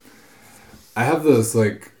I have those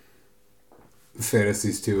like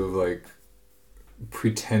fantasies too of like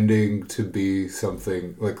pretending to be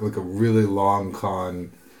something like a really long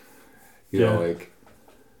con, you know, like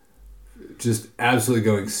just absolutely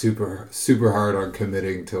going super hard on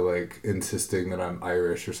committing to like insisting that I'm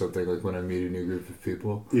Irish or something, like when I meet a new group of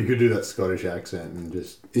people. You could do that Scottish accent and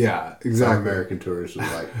just exactly. Some American tourists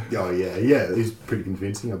are like, oh yeah, he's pretty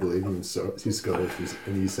convincing, I believe him, so he's Scottish,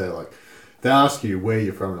 and you say like, they ask you where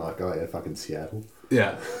you're from, and like, oh yeah, fucking Seattle.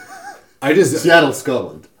 Yeah. Seattle,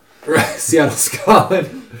 Scotland. Right, Seattle,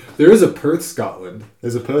 Scotland. There is a Perth, Scotland.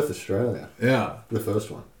 There's a Perth, Australia. Yeah. The first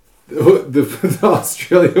one. The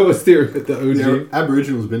Australia was the OG. The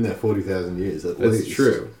Aboriginal's been there 40,000 years at least. That's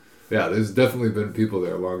true. Yeah, there's definitely been people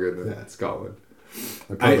there longer than Scotland.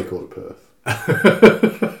 I probably called it Perth.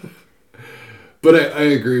 But I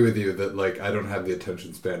agree with you that like I don't have the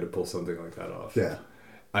attention span to pull something like that off. Yeah.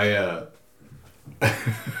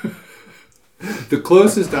 The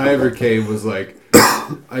closest I ever came was like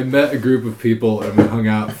I met a group of people and we hung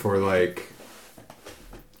out for like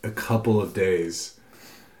a couple of days.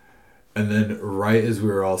 And then right as we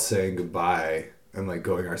were all saying goodbye and like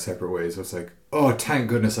going our separate ways, I was like, oh, thank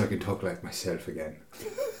goodness I can talk like myself again.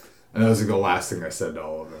 And that was like the last thing I said to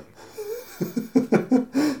all of them.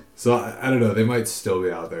 So I don't know, they might still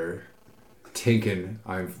be out there thinking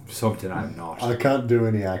I'm something I'm not. I can't do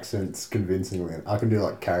any accents convincingly. I can do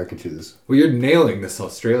like caricatures. Well, you're nailing this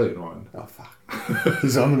Australian one. Oh, fuck.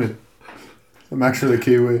 He's on it. I'm actually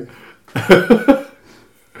Kiwi.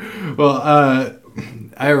 Well,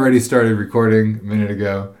 I already started recording a minute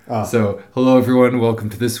ago. So, hello everyone. Welcome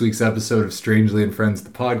to this week's episode of Strangely and Friends, the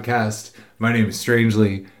podcast. My name is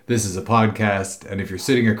Strangely. This is a podcast. And if you're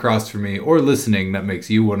sitting across from me or listening, that makes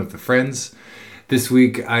you one of the friends. This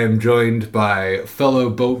week, I am joined by fellow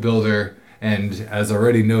boat builder and, as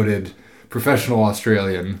already noted, professional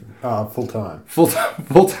Australian. Full-time.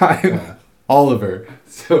 Full-time. Yeah. Oliver.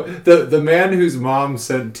 So, the man whose mom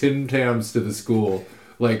sent Tim Tams to the school,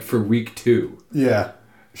 like, for week 2. Yeah.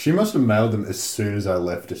 She must have mailed them as soon as I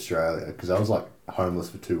left Australia, because I was, like, homeless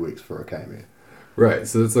for 2 weeks before I came here. Right,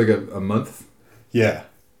 so that's like a month? Yeah.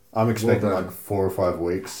 I'm expecting like 4 or 5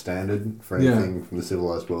 weeks standard for anything from the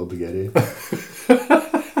civilized world to get here.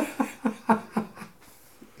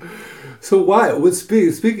 So why?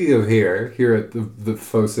 Speaking of here at the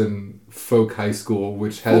Fosen Folk High School,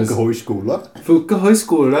 which has Folk High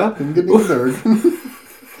School.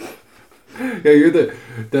 Yeah, you're the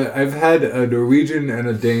I've had a Norwegian and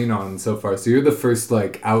a Dane on so far, so you're the first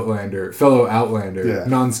like fellow Outlander,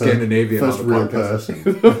 non-Scandinavian first on the real podcast.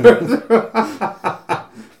 Person.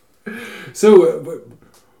 So,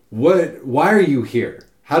 why are you here?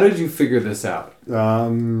 How did you figure this out?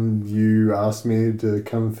 You asked me to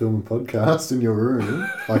come and film a podcast in your room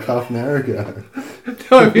like half an hour ago.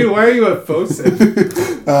 No, I mean, why are you at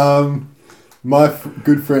Fosen? My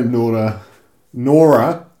good friend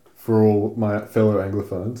Nora, for all my fellow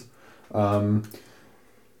Anglophones,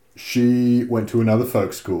 she went to another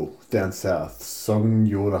folk school down south, Sogn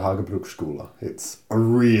Jorda Hagebruksskola. It's a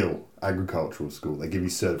real agricultural school. They give you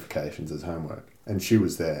certifications as homework. And she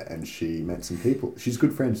was there and she met some people. She's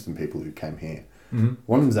good friends with some people who came here. Mm-hmm.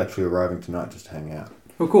 One of them's actually arriving tonight just to hang out.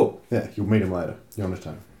 Oh, cool. Yeah, you'll meet him later. You'll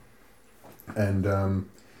understand. And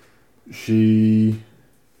she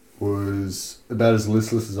was about as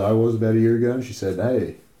listless as I was about a year ago. And she said,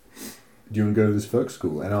 hey, do you want to go to this folk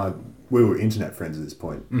school? And we were internet friends at this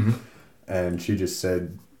point. Mm-hmm. And she just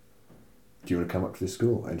said, do you want to come up to this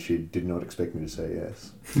school? And she did not expect me to say yes.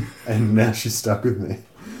 And now she's stuck with me.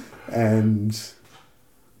 And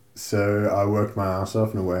so I worked my ass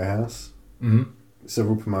off in a warehouse. Mm-hmm.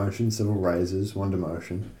 Several promotions, several raises, one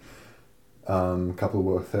demotion. A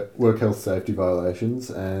couple of work health safety violations.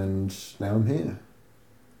 And now I'm here.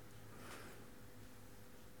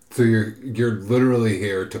 So you're literally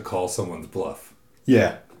here to call someone's bluff.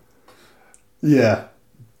 Yeah. Yeah.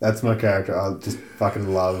 That's my character. I just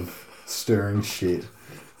fucking love stirring shit.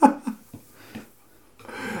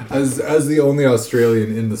 As the only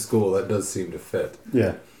Australian in the school, that does seem to fit.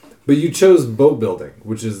 Yeah. But you chose boat building,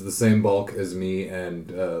 which is the same bulk as me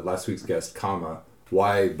and last week's guest, Kama.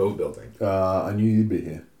 Why boat building? I knew you'd be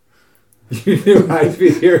here. You knew I'd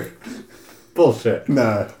be here? Bullshit.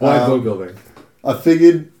 No. Why boat building? I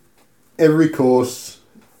figured every course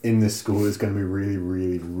in this school is going to be really,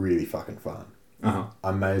 really, really fucking fun. Uh-huh.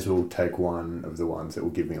 I may as well take one of the ones that will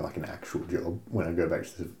give me like an actual job when I go back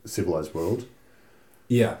to the civilized world.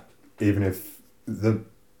 Yeah. Even if the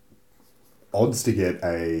odds to get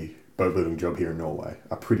a boat building job here in Norway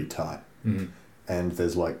are pretty tight. Mm-hmm. And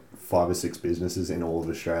there's like 5 or 6 businesses in all of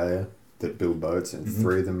Australia that build boats, and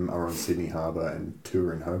 3 of them are on Sydney Harbour and 2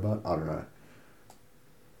 are in Hobart. I don't know.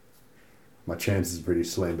 my chances are pretty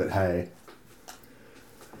slim. But hey,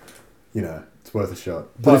 you know, it's worth a shot.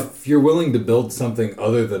 But if you're willing to build something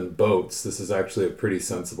other than boats, this is actually a pretty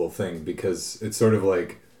sensible thing, because it's sort of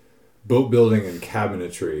like boat building and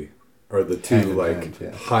cabinetry are the two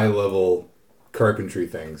high level carpentry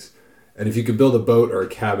things. And if you could build a boat or a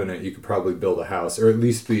cabinet, you could probably build a house, or at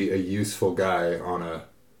least be a useful guy on a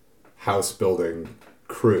house building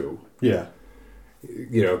crew. Yeah.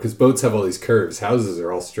 You know, because boats have all these curves. Houses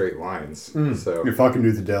are all straight lines. So if I can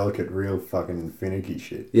do the delicate, real fucking finicky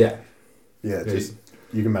shit. Yeah. Yeah, just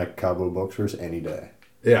you can make a cardboard box for us any day.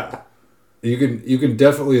 Yeah. You can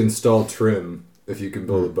definitely install trim if you can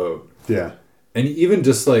build a boat. Yeah. And even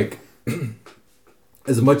just like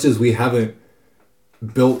as much as we haven't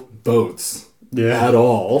built boats at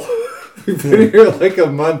all. We've been here like a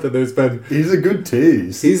month, and there's been... He's a good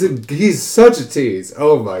tease. He's such a tease.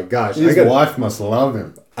 Oh my gosh. His wife must love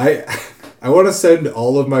him. I want to send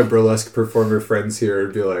all of my burlesque performer friends here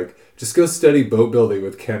and be like, just go study boat building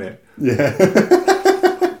with Kenneth. Yeah.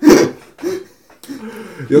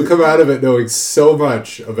 You'll come out of it knowing so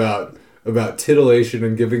much about titillation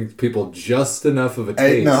and giving people just enough of a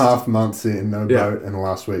taste. 8.5 months in, no boat, and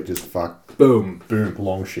last week just fuck. Boom. Boom,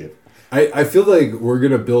 long ship. I feel like we're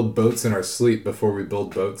going to build boats in our sleep before we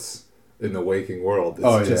build boats in the waking world.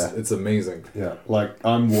 It's amazing. Yeah, like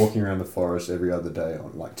I'm walking around the forest every other day.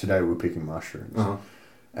 Like today we're picking mushrooms. Uh-huh.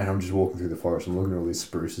 And I'm just walking through the forest and looking at all these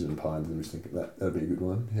spruces and pines and just thinking that'd be a good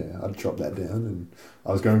one. Yeah, I'd chop that down. And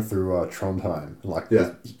I was going through Trondheim, like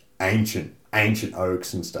ancient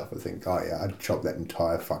oaks and stuff. I think, oh yeah, I'd chop that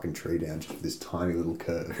entire fucking tree down just for this tiny little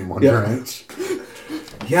curve in one branch.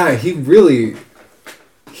 Yeah,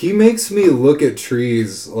 he makes me look at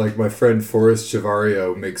trees like my friend Forrest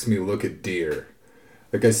Chavario makes me look at deer.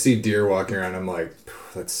 Like I see deer walking around, I'm like,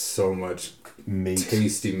 that's so much meat,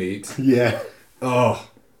 tasty meat. Yeah. Oh,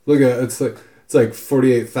 look at it. It's like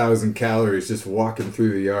 48,000 calories just walking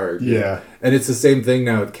through the yard. Yeah. And it's the same thing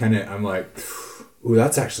now with Kenneth. I'm like, ooh,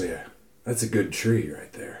 that's a good tree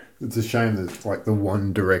right there. It's a shame that like the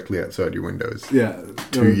one directly outside your windows. Yeah.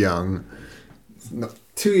 Too young.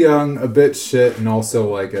 Too young, a bit shit, and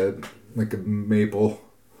also like a maple.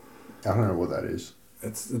 I don't know what that is.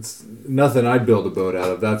 It's nothing I'd build a boat out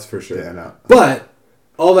of, that's for sure. Yeah, no. But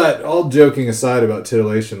all joking aside about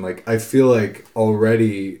titillation, like I feel like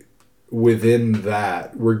already within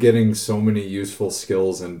that we're getting so many useful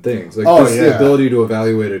skills and things. Like the ability to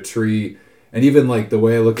evaluate a tree, and even like the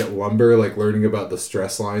way I look at lumber, like learning about the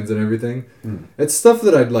stress lines and everything. It's stuff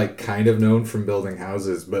that I'd like kind of known from building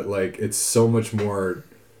houses, but like it's so much more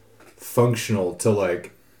functional to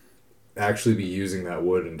like actually be using that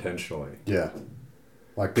wood intentionally. Yeah.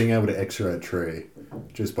 Like being able to x-ray a tree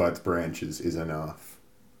just by its branches is enough.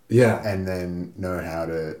 Yeah. And then know how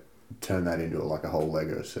to turn that into like a whole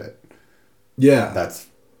Lego set. Yeah. That's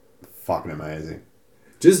fucking amazing.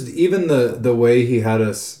 Just even the way he had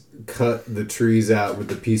us cut the trees out with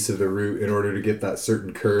the piece of the root in order to get that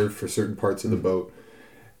certain curve for certain parts of the boat.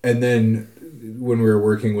 And then when we were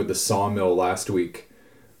working with the sawmill last week,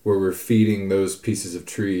 where we're feeding those pieces of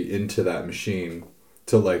tree into that machine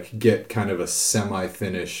to like get kind of a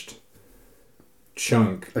semi-finished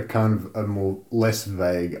chunk. A kind of a less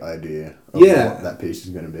vague idea of what that piece is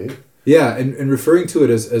going to be. Yeah, and referring to it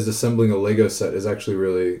as assembling a Lego set is actually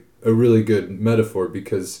a really good metaphor,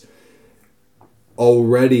 because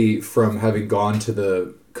already from having gone to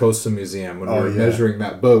the Coastal Museum when we were measuring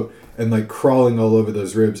that boat and like crawling all over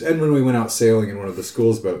those ribs, and when we went out sailing in one of the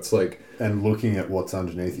school's boats, like, and looking at what's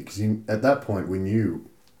underneath you, because at that point we knew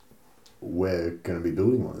we're going to be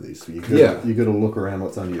building one of these, so you got to look around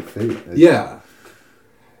what's under your feet.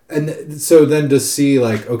 And so then to see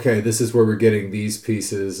like, okay, this is where we're getting these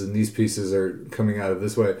pieces, and these pieces are coming out of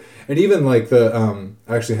this way, and even like the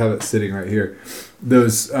I actually have it sitting right here,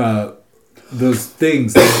 those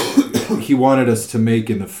things that he wanted us to make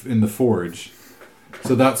in the forge.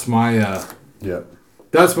 So that's my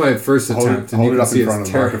that's my first attempt. Hold it up in front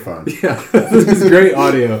of the microphone. Yeah, this is great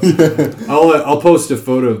audio. I'll post a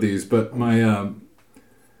photo of these, but my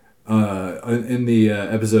in the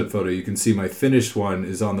episode photo, you can see my finished one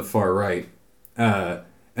is on the far right, and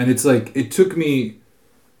it's like it took me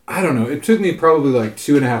probably like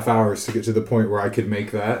 2.5 hours to get to the point where I could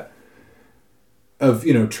make that. Of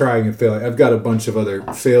trying and failing. I've got a bunch of other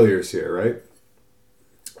failures here, right?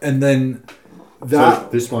 And then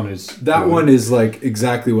one is like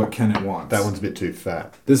exactly what Kenneth wants. That one's a bit too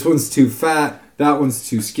fat. This one's too fat. That one's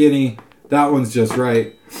too skinny. That one's just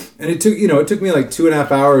right. And it took me like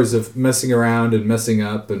 2.5 hours of messing around and messing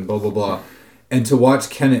up and blah blah blah, and to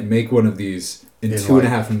watch Kenneth make one of these in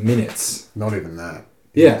 2.5 minutes. Not even that.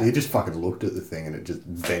 Yeah. He just fucking looked at the thing and it just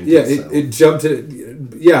bent Yeah, itself. it jumped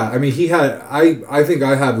it. Yeah, I mean, he had... I think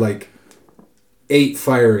I had like 8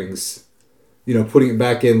 firings. You know, putting it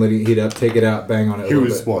back in, letting it heat up, take it out, bang on it. He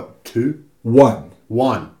was, what, 2? 1.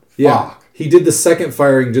 1. Yeah. Fuck. He did the second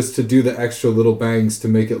firing just to do the extra little bangs to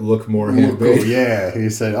make it look more handmade. Cool. Yeah, he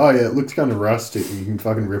said, "Oh yeah, it looks kind of rustic. You can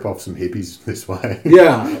fucking rip off some hippies this way."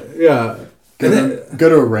 Yeah. Go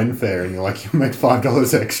to a Ren fair and you're like, you make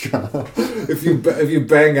 $5 extra. if you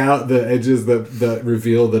bang out the edges that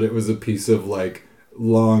reveal that it was a piece of like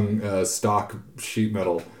long stock sheet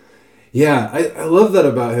metal. Yeah, I love that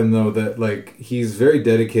about him though, that like he's very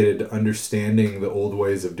dedicated to understanding the old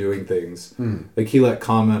ways of doing things. Like he let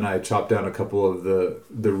Kama and I chop down a couple of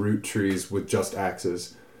the root trees with just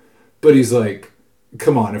axes. But he's like,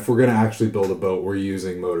 come on, if we're gonna actually build a boat, we're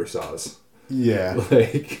using motor saws. Yeah.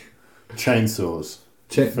 Like chainsaws.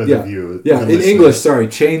 For the viewer. Yeah, in English, sorry,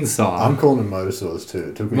 chainsaw. I'm calling them motor saws too.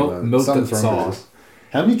 It took me a moment. Something's wrong with this.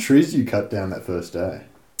 How many trees did you cut down that first day?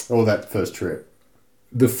 Or that first trip?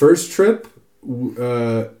 The first trip,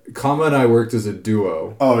 Kama and I worked as a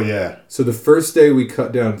duo. Oh, yeah. So the first day we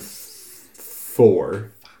cut down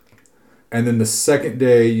 4. And then the second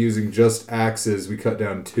day, using just axes, we cut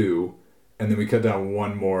down 2. And then we cut down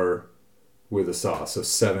 1 more with a saw. So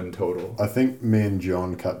 7 total. I think me and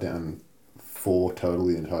John cut down 4 total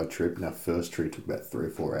the entire trip. And our first tree took about 3 or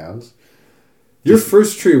 4 hours. Your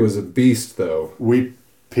first tree was a beast, though. We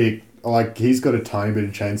picked... Like, he's got a tiny bit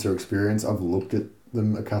of chainsaw experience. I've looked at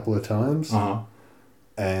them a couple of times.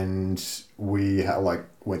 And we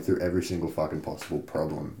went through every single fucking possible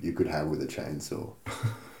problem you could have with a chainsaw.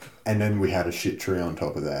 And then we had a shit tree on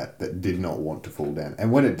top of that did not want to fall down. And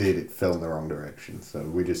when it did, it fell in the wrong direction. So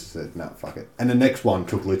we just said, nah, fuck it. And the next one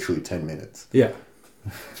took literally 10 minutes. Yeah.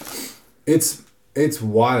 It's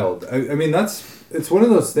wild. I mean, it's one of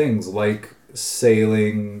those things like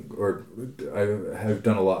sailing, or I have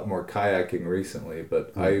done a lot more kayaking recently,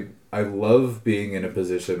 but I love being in a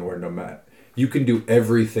position where no matter, you can do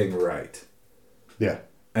everything right. Yeah.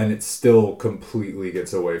 And it still completely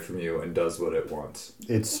gets away from you and does what it wants.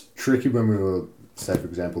 It's tricky when we were, say for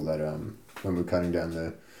example, that when we were cutting down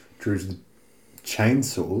the trees with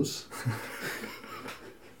chainsaws,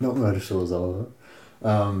 not motor saws either,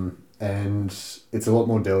 and it's a lot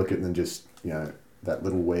more delicate than just, you know, that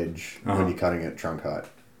little wedge when you're cutting at trunk height.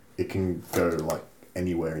 It can go like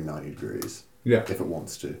anywhere in 90 degrees. Yeah. If it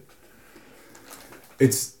wants to.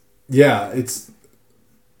 It's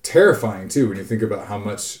terrifying too when you think about how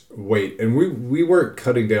much weight, and we weren't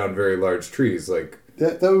cutting down very large trees. Like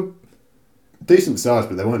they were decent size,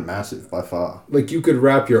 but they weren't massive by far. Like you could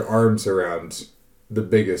wrap your arms around the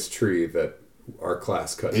biggest tree that our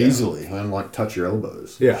class cut easily down. And like touch your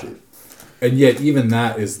elbows. Yeah. Shit. And yet even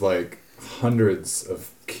that is like hundreds of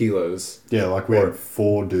kilos. Yeah, like we had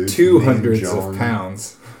 4 dudes. 200s of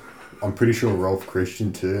pounds. I'm pretty sure Rolf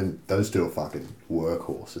Christian too, and those 2 are fucking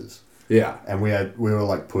workhorses. Yeah. And we were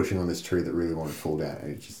like pushing on this tree that really wanted to fall down,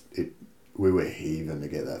 and we were heaving to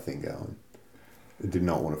get that thing going. It did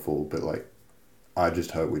not want to fall, but like, I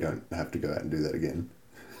just hope we don't have to go out and do that again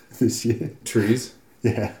this year. Trees?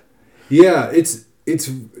 Yeah. Yeah, it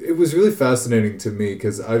was really fascinating to me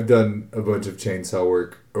because I've done a bunch of chainsaw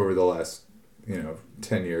work over the last,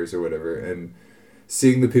 10 years or whatever, and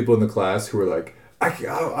seeing the people in the class who were like,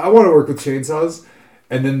 I want to work with chainsaws,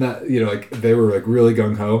 and then that, like they were like really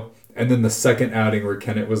gung-ho, and then the second outing where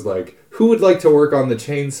Kenneth was like, who would like to work on the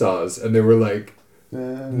chainsaws? And they were like,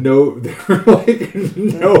 no, there were like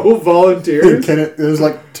no volunteers. Kenneth, there was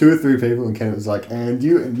like 2 or 3 people, and Kenneth was like, and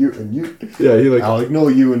you, and you, and you. Yeah, he like, I'll ignore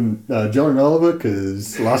you and John and Oliver,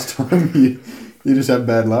 because last time you just had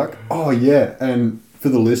bad luck. Oh yeah, and for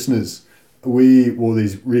the listeners, we wore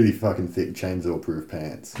these really fucking thick chainsaw-proof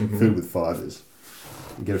pants filled with fibers.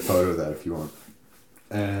 You get a photo of that if you want.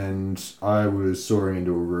 And I was sawing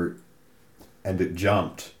into a root, and it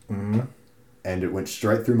jumped. Mm-hmm. And it went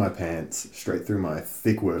straight through my pants, straight through my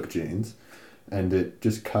thick work jeans, and it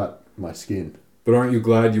just cut my skin. But aren't you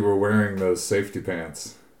glad you were wearing those safety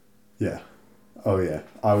pants? Yeah. Oh yeah.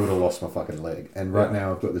 I would have lost my fucking leg. And right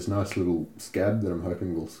now I've got this nice little scab that I'm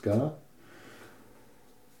hoping will scar.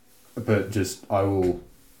 But I will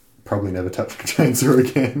probably never touch a chainsaw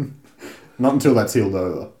again. Not until that's healed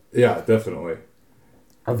over. Yeah, definitely.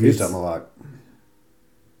 I've used up my luck.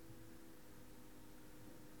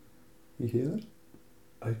 You hear that?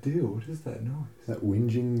 I do. What is that noise? That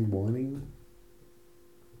whinging, whining?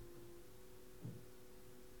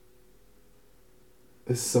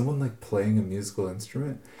 Is someone like playing a musical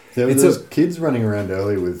instrument? There was kids running around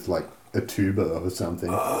earlier with like a tuba or something.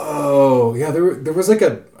 Oh, yeah. There was like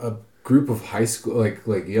a group of high school,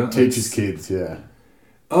 like young teachers' kids, yeah.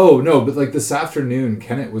 Oh, no, but like this afternoon,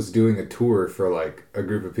 Kenneth was doing a tour for like a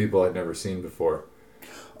group of people I'd never seen before.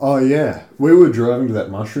 Oh, yeah. We were driving to that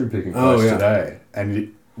mushroom picking place today,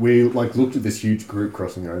 and we like looked at this huge group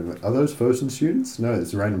crossing over. Are those Fosun students? No,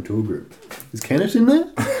 it's a random tour group. Is Kenneth in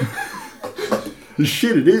there?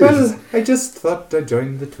 Shit, it is. Well, I just thought I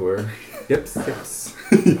joined the tour. Yips.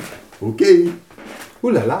 Okay.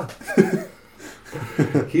 Ooh la la.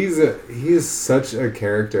 He is such a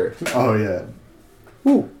character. Oh, yeah.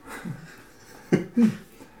 Ooh.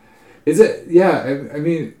 Is it? Yeah, I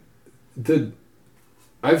mean,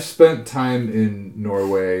 I've spent time in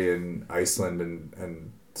Norway and Iceland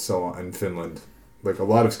and so on, and Finland, like a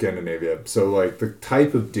lot of Scandinavia. So like the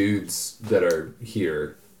type of dudes that are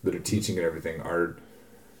here that are teaching and everything are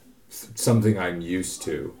something I'm used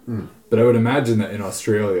to. But I would imagine that in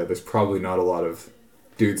Australia, there's probably not a lot of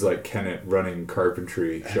dudes like Kenneth running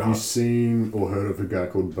carpentry shops. Have you seen or heard of a guy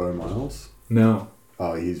called Bo Miles? No.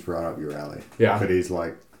 Oh, he's right up your alley. Yeah. But he's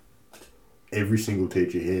like, every single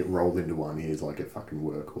teacher here rolled into one. He's like a fucking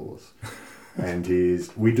workhorse. And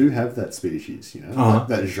we do have that species, you know,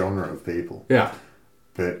 that genre of people. Yeah.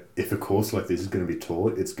 But if a course like this is going to be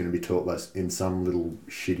taught, it's going to be taught in some little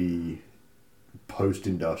shitty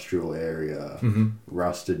post-industrial area,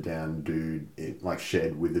 rusted down dude, like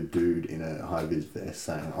shed with a dude in a high-vis vest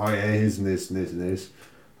saying, oh yeah, here's this and this and this.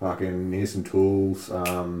 Fucking, here's some tools.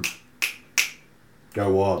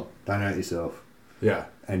 Go wild. Don't hurt yourself. Yeah.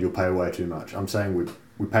 And you'll pay way too much. I'm saying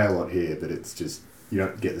we pay a lot here, but it's just, you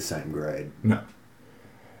don't get the same grade. No.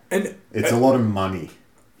 And it's a lot of money.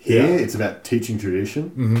 Here, it's about teaching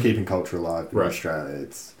tradition, keeping culture alive. In Australia,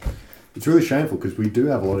 it's really shameful because we do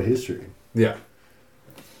have a lot of history. Yeah.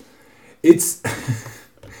 It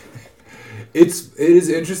is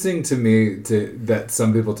interesting to me that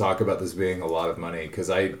some people talk about this being a lot of money, because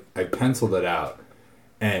I penciled it out,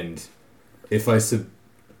 and if I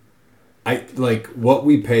like what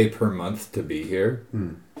we pay per month to be here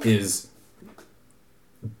is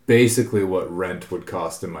basically what rent would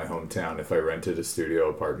cost in my hometown if I rented a studio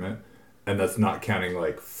apartment, and that's not counting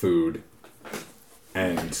like food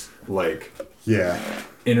and like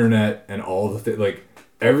internet and all the things, like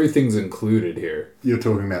everything's included here. You're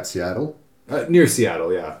talking about Seattle? Near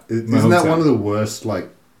Seattle, yeah. Isn't that one of the worst like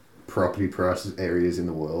property prices areas in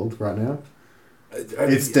the world right now?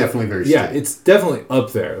 It's definitely very steep. Yeah, it's definitely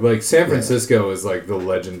up there. Like San Francisco is like the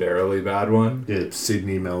legendarily bad one. Yeah,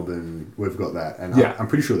 Sydney, Melbourne, we've got that, and I'm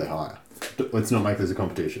pretty sure they're higher. Let's not make this a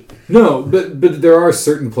competition. No, but there are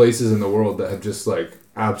certain places in the world that have just like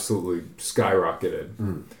absolutely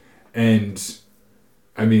skyrocketed, and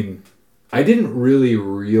I mean, I didn't really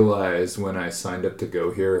realize when I signed up to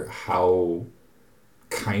go here how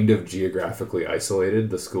kind of geographically isolated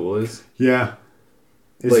the school is. Yeah.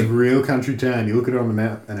 It's like a real country town. You look at it on the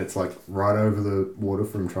map, and it's like right over the water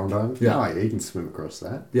from Trondheim. Yeah. Oh, yeah, you can swim across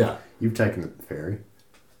that. Yeah. You've taken the ferry.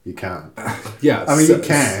 You can't. Yeah. I mean, you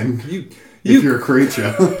can. If you're a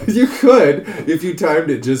creature. You could, if you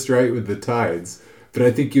timed it just right with the tides. But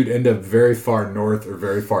I think you'd end up very far north or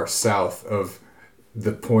very far south of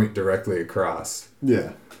the point directly across.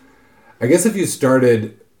 Yeah. I guess if you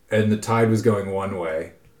started and the tide was going one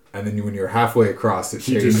way, and then when you're halfway across, it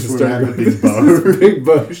changed. You just swim out in a big bow. Big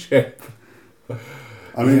bow shape.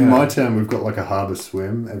 I mean, in my town, we've got like a harbour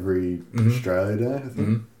swim every Australia Day, I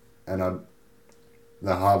think. And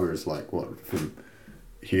the harbour is like, what, from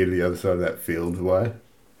here to the other side of that field away?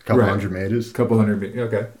 A couple hundred metres. Couple hundred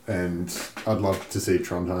metres, okay. And I'd love to see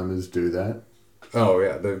Trondheimers do that. Oh,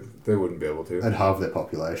 yeah, they wouldn't be able to. They'd halve their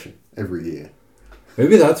population every year.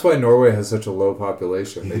 Maybe that's why Norway has such a low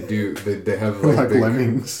population. They do. They have like big...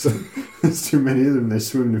 lemmings. There's too many of them. They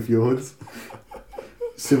swim in the fjords.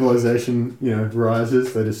 Civilization,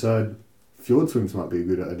 rises. They decide fjord swims might be a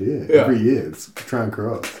good idea. Yeah. Every year, it's try and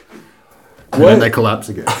cross. And then they collapse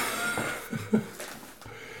again.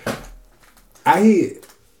 I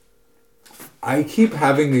keep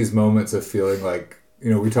having these moments of feeling like,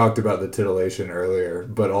 we talked about the titillation earlier,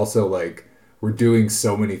 but also like, we're doing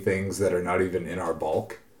so many things that are not even in our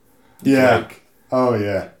bulk. Yeah.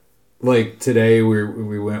 Like today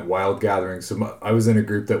we went wild gathering. So I was in a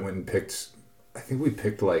group that went and picked, I think we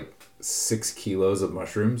picked like 6 kilos of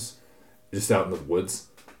mushrooms just out in the woods,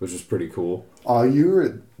 which was pretty cool. Oh, you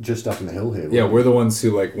were just up in the hill here. Yeah, we're the ones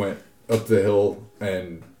who like went up the hill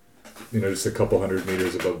and, just a couple hundred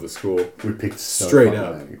meters above the school. We picked straight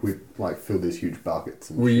up. We like filled these huge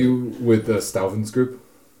buckets. Were you with Stauffen's group?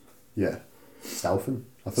 Yeah. Stauffen?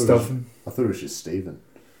 I thought it was just Stephen.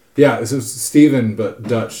 Yeah, it was Stephen, but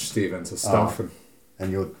Dutch Stephen, so Stauffen.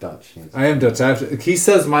 And you're Dutch. Yes. I am Dutch. He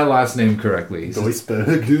says my last name correctly.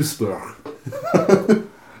 Duisburg.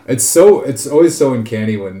 It's always so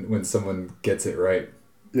uncanny when someone gets it right.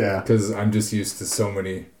 Yeah. Because I'm just used to so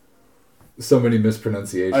many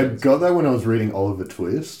mispronunciations. I got that when I was reading Oliver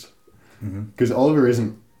Twist. Because Oliver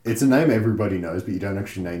it's a name everybody knows, but you don't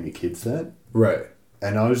actually name your kids that. Right.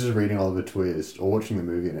 And I was just reading Oliver Twist or watching the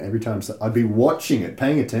movie, and every time I'd be watching it,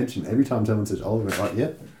 paying attention. Every time someone says Oliver, I'm like, yeah,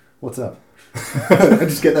 what's up? I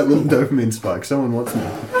just get that little dopamine spike. Someone wants me.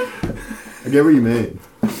 I get what you mean.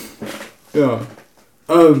 Yeah.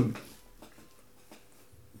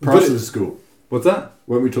 Price of the school. What's that?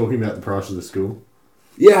 Weren't we talking about the price of the school?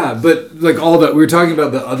 Yeah, but like all that, we were talking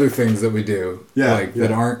about the other things that we do. Yeah.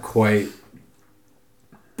 That aren't quite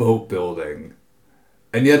boat building.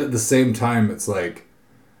 And yet at the same time, it's like,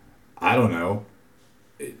 I don't know.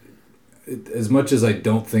 As much as I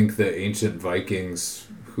don't think the ancient Vikings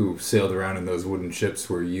who sailed around in those wooden ships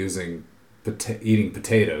were eating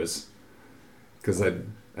potatoes, because I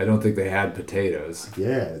don't think they had potatoes.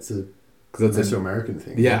 Yeah, it's a Mesoamerican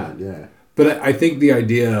thing. Yeah, yeah. But I think the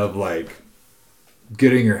idea of like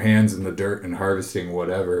getting your hands in the dirt and harvesting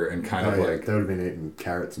whatever, and kind of like they would have been eating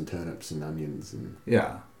carrots and turnips and onions and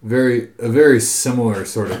a very similar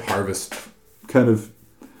sort of harvest kind of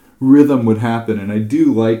rhythm would happen, and I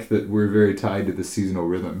do like that we're very tied to the seasonal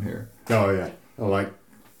rhythm here. Oh yeah, like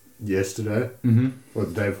yesterday or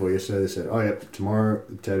the day before yesterday, they said, "Oh yeah, tomorrow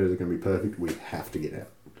the potatoes are going to be perfect. We have to get out."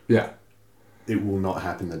 Yeah, it will not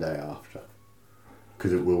happen the day after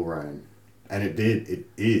because it will rain, and it did. It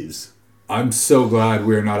is. I'm so glad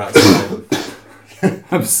we're not outside.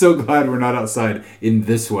 I'm so glad we're not outside in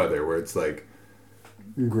this weather where it's like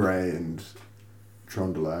grey and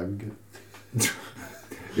trondelag.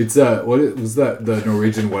 It's what was that the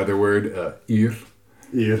Norwegian weather word? Ir.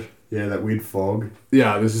 Ir. Yeah, that weird fog.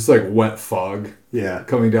 Yeah, there's just like wet fog. Yeah,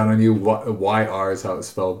 coming down on you. YR is how it's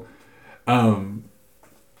spelled.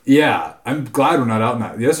 Yeah, I'm glad we're not out in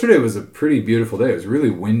that. Yesterday was a pretty beautiful day. It was really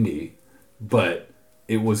windy, but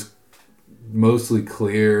it was mostly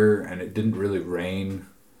clear and it didn't really rain.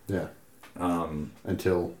 Yeah.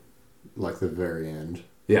 Until like the very end.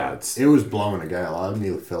 Yeah, it was blowing a gale. I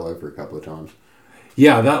nearly fell over a couple of times.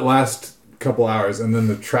 Yeah, that last couple hours, and then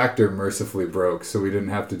the tractor mercifully broke, so we didn't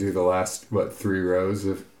have to do the last 3 rows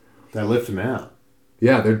of. They left them out.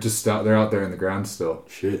 Yeah, they're just out. They're out there in the ground still.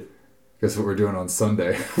 Shit. Guess what we're doing on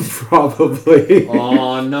Sunday? Probably.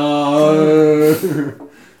 Oh no.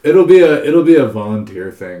 It'll be a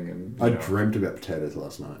volunteer thing, and I dreamt about potatoes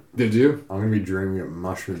last night. Did you? I'm gonna be dreaming of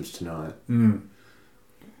mushrooms tonight.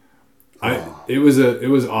 It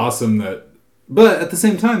was awesome that. But at the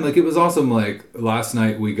same time, like, it was awesome, like, last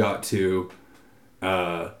night we got to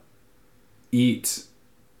eat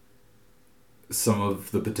some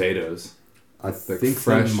of the potatoes. I think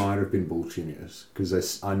fresh. They might have been bullchinos,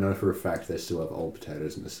 because I know for a fact they still have old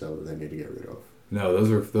potatoes in the cellar that they need to get rid of. No, those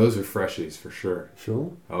are freshies for sure. Sure?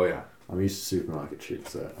 Oh, yeah. I'm used to supermarket shit,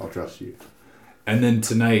 so I'll trust you. And then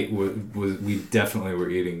tonight, we definitely were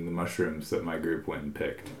eating the mushrooms that my group went and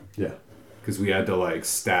picked. Yeah. Because we had to like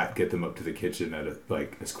get them up to the kitchen at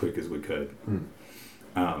as quick as we could,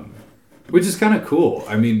 which is kind of cool.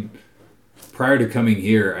 I mean, prior to coming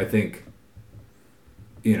here, I think,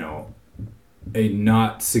 a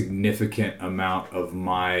not significant amount of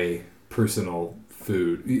my personal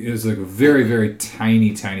food, it was like a very, very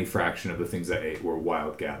tiny fraction of the things I ate were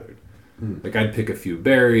wild gathered. Like I'd pick a few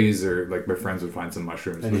berries, or like my friends would find some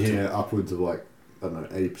mushrooms. And here, upwards of like, I don't know,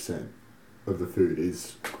 80%. Of the food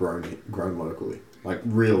is grown locally, like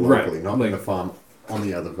real locally, right. Not like, in a farm on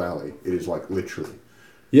the other valley. It is like literally.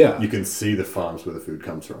 Yeah, you can see the farms where the food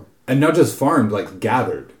comes from, and not just farmed, like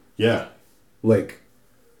gathered. Yeah, like,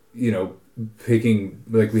 picking,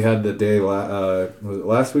 like we had the day was it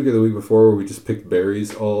last week or the week before where we just picked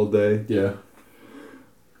berries all day. Yeah,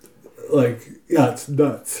 like it's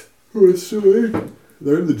nuts. Oh, it's silly.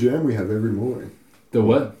 They're in the jam we have every morning. The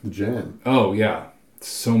what? The jam. Oh yeah.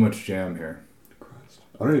 So much jam here. Christ.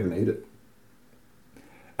 I don't even eat it.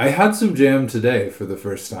 I had some jam today for the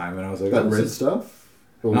first time, and I was like, that red stuff?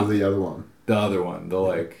 Or the other one? The other one. The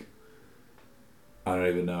like, I don't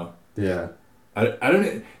even know. Yeah. I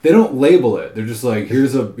don't. They don't label it. They're just like,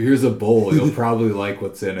 here's a bowl. You'll probably like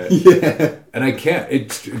what's in it. Yeah. And I can't. It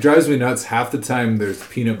drives me nuts. Half the time there's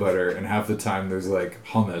peanut butter, and half the time there's like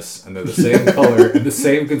hummus, and they're the same color and the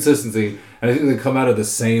same consistency. And I think they come out of the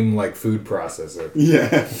same like food processor.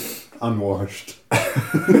 Yeah. Unwashed.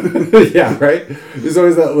 Yeah, right? There's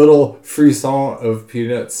always that little frisson of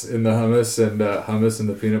peanuts in the hummus and hummus and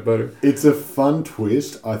the peanut butter. It's a fun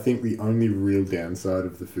twist. I think the only real downside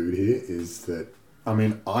of the food here is that, I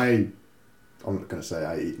mean, I'm not going to say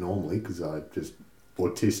I eat normally, because I just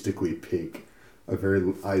autistically pick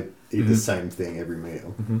I eat the same thing every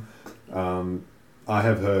meal. I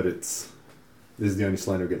have heard this is the only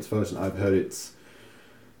slander against Fosun. I've heard it's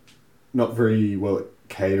not very well at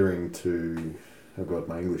catering to, oh god,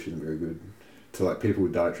 my English isn't very good, to like people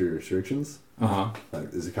with dietary restrictions.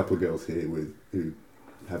 Like, there's a couple of girls here who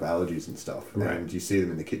have allergies and stuff, and you see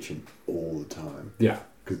them in the kitchen all the time. Yeah.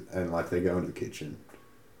 And like they go into the kitchen,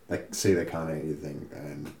 they see they can't eat anything,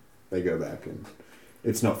 and they go back, and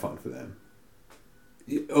it's not fun for them.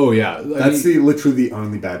 Oh yeah, that's literally the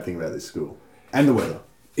only bad thing about this school, and the weather.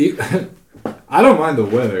 I don't mind the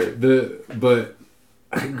weather, but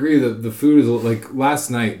I agree that the food is like last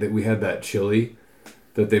night that we had that chili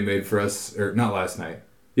that they made for us, or not last night.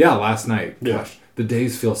 Yeah, last night. Yeah. Gosh, the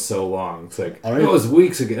days feel so long. It's like it was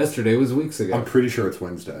weeks ago. Yesterday was weeks ago. I'm pretty sure it's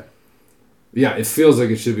Wednesday. Yeah, it feels like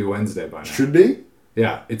it should be Wednesday by now. Should be?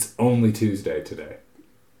 Yeah, it's only Tuesday today.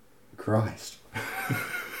 Christ.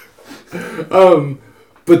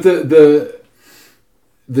 But the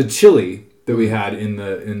chili that we had in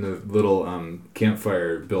the little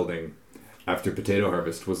campfire building after potato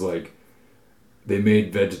harvest was like they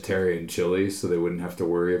made vegetarian chili so they wouldn't have to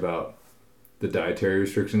worry about the dietary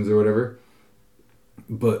restrictions or whatever.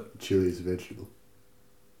 But chili is a vegetable.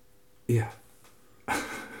 Yeah.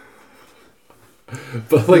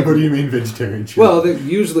 But like, what do you mean vegetarian chili? Well, they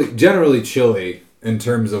generally chili in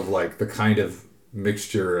terms of like the kind of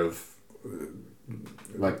mixture of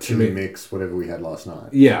like chili mix, whatever we had last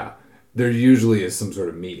night. Yeah, there usually is some sort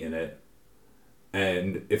of meat in it,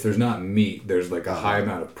 and if there's not meat, there's like a high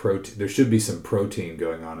amount of protein. There should be some protein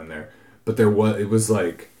going on in there, but it was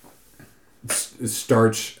like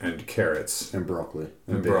starch and carrots and broccoli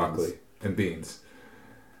and beans,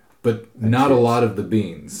 but not chips. A lot of the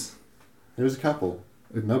beans. There was a couple,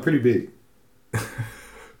 not pretty big.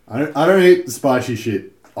 I don't eat the spicy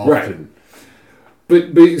shit often.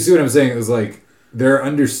 Right. But you see what I'm saying? It was like their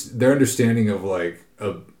understanding of like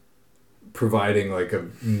providing like a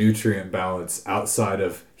nutrient balance outside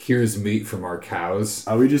of here's meat from our cows.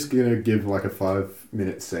 Are we just gonna give like a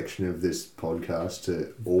 5-minute section of this podcast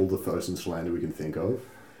to all the Fosun slander we can think of?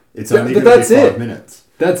 It's only gonna be 5 minutes.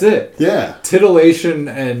 That's it. Yeah. Titillation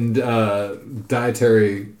and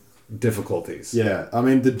dietary difficulties. Yeah, I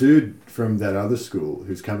mean the dude from that other school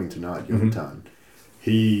who's coming tonight, Jonathan,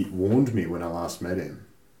 he warned me when I last met him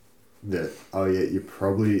that, oh yeah, you're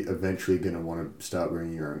probably eventually going to want to start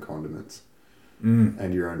bringing your own condiments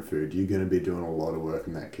and your own food. You're going to be doing a lot of work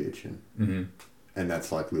in that kitchen. And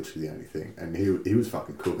that's like literally the only thing. And he was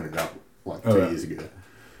fucking cooking it up like 2 years ago.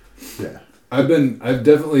 Yeah. I've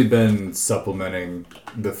definitely been supplementing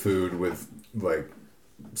the food with like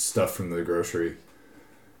stuff from the grocery.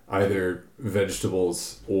 Either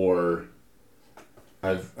vegetables or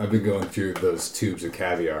I've been going through those tubes of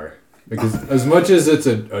caviar. Because as much as it's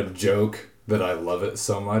a joke that I love it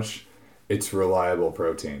so much, it's reliable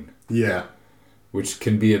protein. Yeah. Which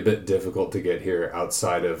can be a bit difficult to get here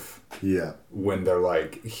outside of when they're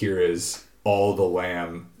like, here is all the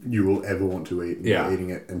lamb you will ever want to eat. And you're eating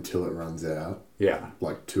it until it runs out. Yeah.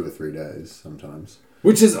 Like 2 or 3 days sometimes.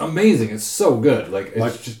 Which is amazing. It's so good. Like,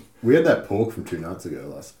 it's just... We had that pork from 2 nights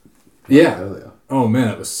ago earlier. Oh man,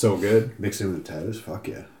 it was so good. Mixed in with potatoes, fuck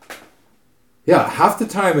yeah. Yeah, half the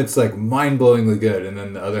time it's like mind-blowingly good, and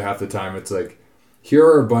then the other half the time it's like, here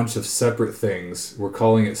are a bunch of separate things. We're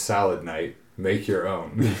calling it salad night. Make your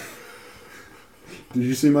own. Did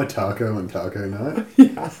you see my taco on taco night?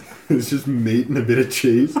 Yeah. It was just meat and a bit of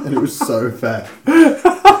cheese, and it was so fat.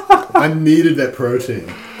 I needed that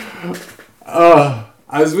protein.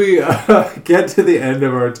 As we get to the end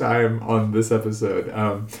of our time on this episode,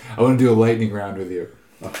 I want to do a lightning round with you.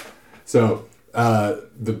 So,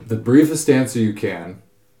 the briefest answer you can,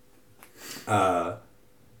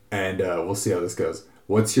 and we'll see how this goes.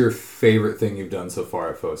 What's your favorite thing you've done so far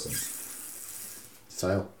at Fosun?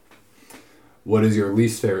 Sail. What is your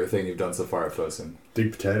least favorite thing you've done so far at Fosun?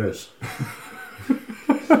 Dig potatoes.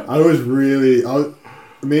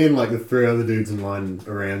 Me and like the 3 other dudes in line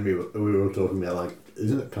around me, we were all talking about like,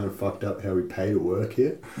 isn't it kind of fucked up how we pay to work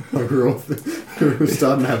here? Like we're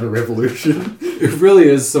starting to have a revolution. It really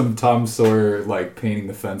is some Tom Sawyer like painting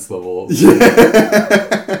the fence level. Yeah.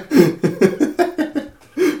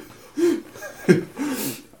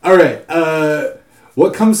 All right.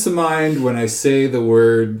 What comes to mind when I say the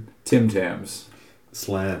word Tim Tams?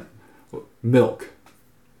 Slam. Milk.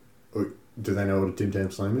 Do they know what a Tim Tam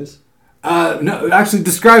slam is? No, actually,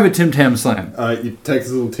 describe a Tim Tam slam. You take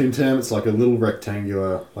this little Tim Tam. It's like a little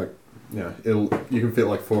rectangular, like you can fit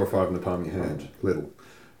like 4 or 5 in the palm of your hand, little,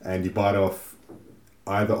 and you bite off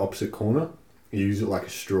either opposite corner. You use it like a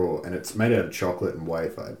straw, and it's made out of chocolate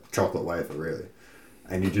wafer really,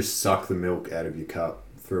 and you just suck the milk out of your cup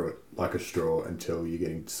through it like a straw until you're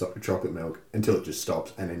getting chocolate milk, until it just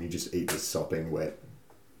stops, and then you just eat the sopping wet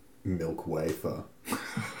milk wafer.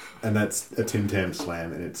 And that's a Tim Tam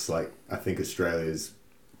Slam, and it's like, I think Australia's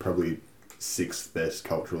probably 6th best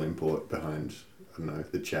cultural import behind, I don't know,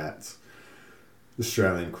 the Chats,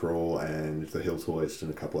 Australian Crawl, and the Hill Hoist,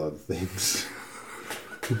 and a couple other things.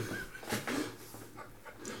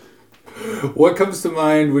 What comes to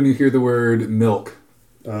mind when you hear the word milk?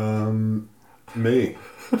 Me.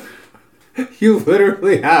 You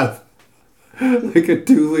literally have like a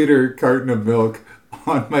 2-liter carton of milk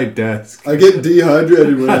on my desk. I get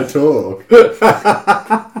dehydrated when I talk.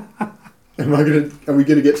 Are we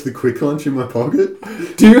gonna get to the quick lunch in my pocket?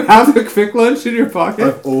 Do you have a quick lunch in your pocket?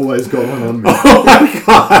 I've always got one on me. Oh my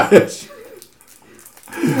gosh!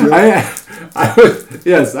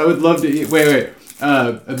 I would love to eat. Wait.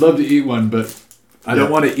 I'd love to eat one, but I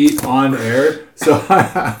don't want to eat on air, so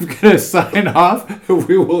I'm gonna sign off.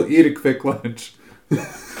 We will eat a quick lunch.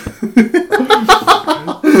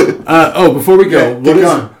 Before we go,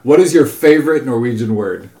 what is your favorite Norwegian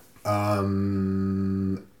word? I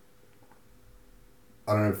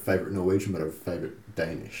don't have a favourite Norwegian, but I have a favourite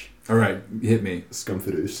Danish. All right, hit me.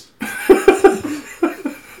 Skumfidus.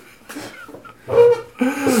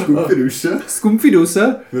 Skumfidusa.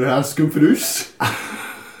 Skumfidusa. Vil du have skumfidus?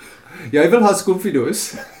 Jeg vil ha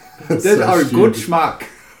skumfidus. Det har god smak.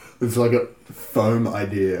 It's like a foam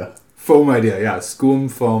idea. Foam idea, yeah. Skum,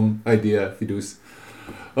 foam, idea, fidus.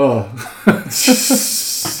 Oh.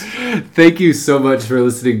 Thank you so much for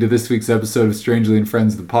listening to this week's episode of Strangely and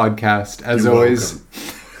Friends, the podcast. As always,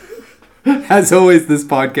 this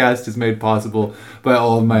podcast is made possible by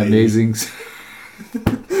all of my amazing...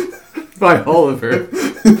 by Oliver.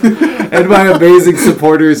 And my amazing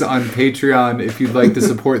supporters on Patreon. If you'd like to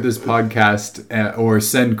support this podcast or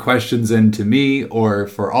send questions in to me or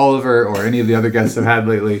for Oliver or any of the other guests I've had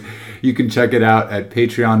lately, you can check it out at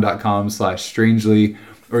patreon.com/strangely,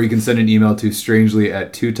 or you can send an email to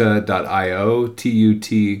strangely@tuta.io,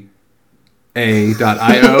 tuta.io.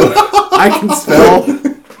 I can spell.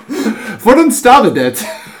 Hvordan staver det?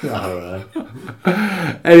 All right.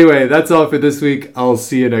 Anyway, that's all for this week. I'll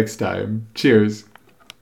see you next time. Cheers.